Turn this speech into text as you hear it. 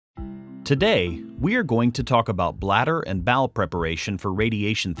Today, we are going to talk about bladder and bowel preparation for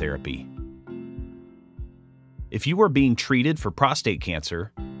radiation therapy. If you are being treated for prostate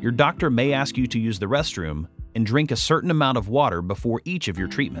cancer, your doctor may ask you to use the restroom and drink a certain amount of water before each of your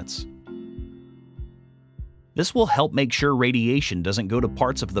treatments. This will help make sure radiation doesn't go to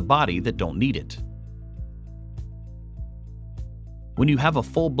parts of the body that don't need it. When you have a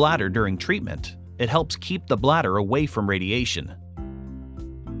full bladder during treatment, it helps keep the bladder away from radiation.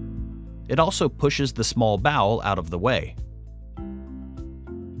 It also pushes the small bowel out of the way.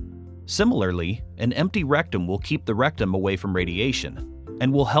 Similarly, an empty rectum will keep the rectum away from radiation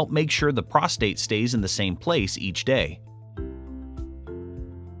and will help make sure the prostate stays in the same place each day.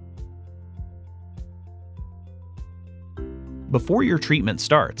 Before your treatment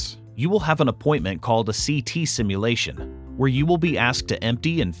starts, you will have an appointment called a CT simulation, where you will be asked to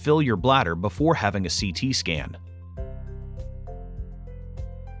empty and fill your bladder before having a CT scan.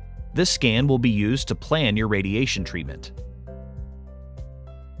 This scan will be used to plan your radiation treatment.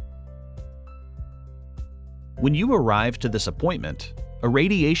 When you arrive to this appointment, a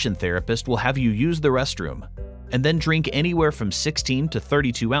radiation therapist will have you use the restroom and then drink anywhere from 16 to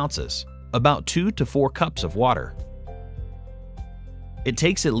 32 ounces, about 2 to 4 cups of water. It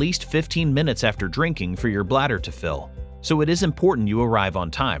takes at least 15 minutes after drinking for your bladder to fill, so it is important you arrive on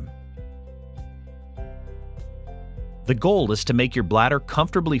time. The goal is to make your bladder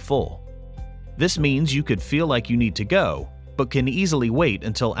comfortably full. This means you could feel like you need to go, but can easily wait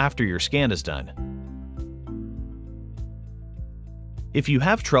until after your scan is done. If you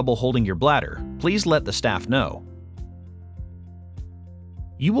have trouble holding your bladder, please let the staff know.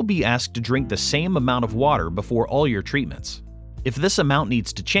 You will be asked to drink the same amount of water before all your treatments. If this amount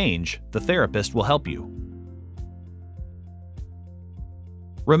needs to change, the therapist will help you.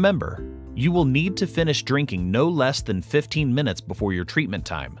 Remember, you will need to finish drinking no less than 15 minutes before your treatment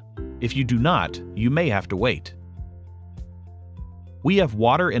time. If you do not, you may have to wait. We have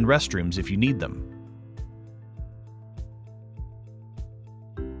water and restrooms if you need them.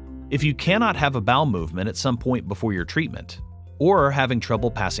 If you cannot have a bowel movement at some point before your treatment, or are having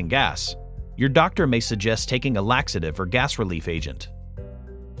trouble passing gas, your doctor may suggest taking a laxative or gas relief agent.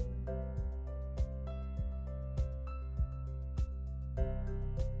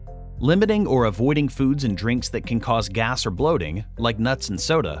 Limiting or avoiding foods and drinks that can cause gas or bloating, like nuts and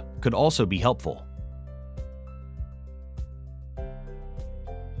soda, could also be helpful.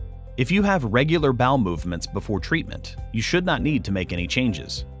 If you have regular bowel movements before treatment, you should not need to make any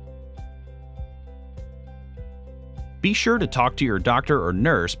changes. Be sure to talk to your doctor or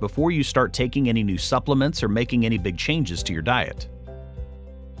nurse before you start taking any new supplements or making any big changes to your diet.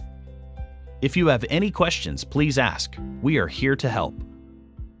 If you have any questions, please ask. We are here to help.